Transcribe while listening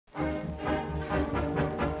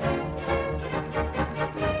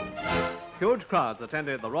Huge crowds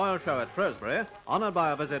attended the Royal Show at Shrewsbury, honoured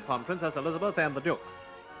by a visit from Princess Elizabeth and the Duke.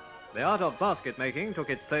 The art of basket making took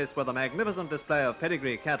its place with a magnificent display of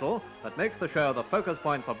pedigree cattle that makes the show the focus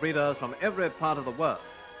point for breeders from every part of the world.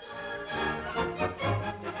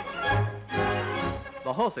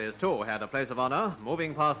 The horses, too, had a place of honour,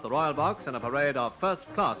 moving past the royal box in a parade of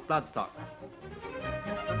first-class bloodstock.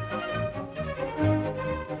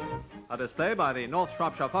 A display by the North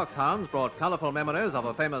Shropshire Foxhounds brought colourful memories of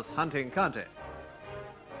a famous hunting county.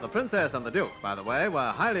 The Princess and the Duke, by the way,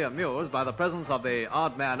 were highly amused by the presence of the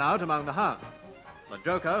odd man out among the hounds, the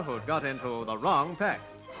joker who'd got into the wrong pack.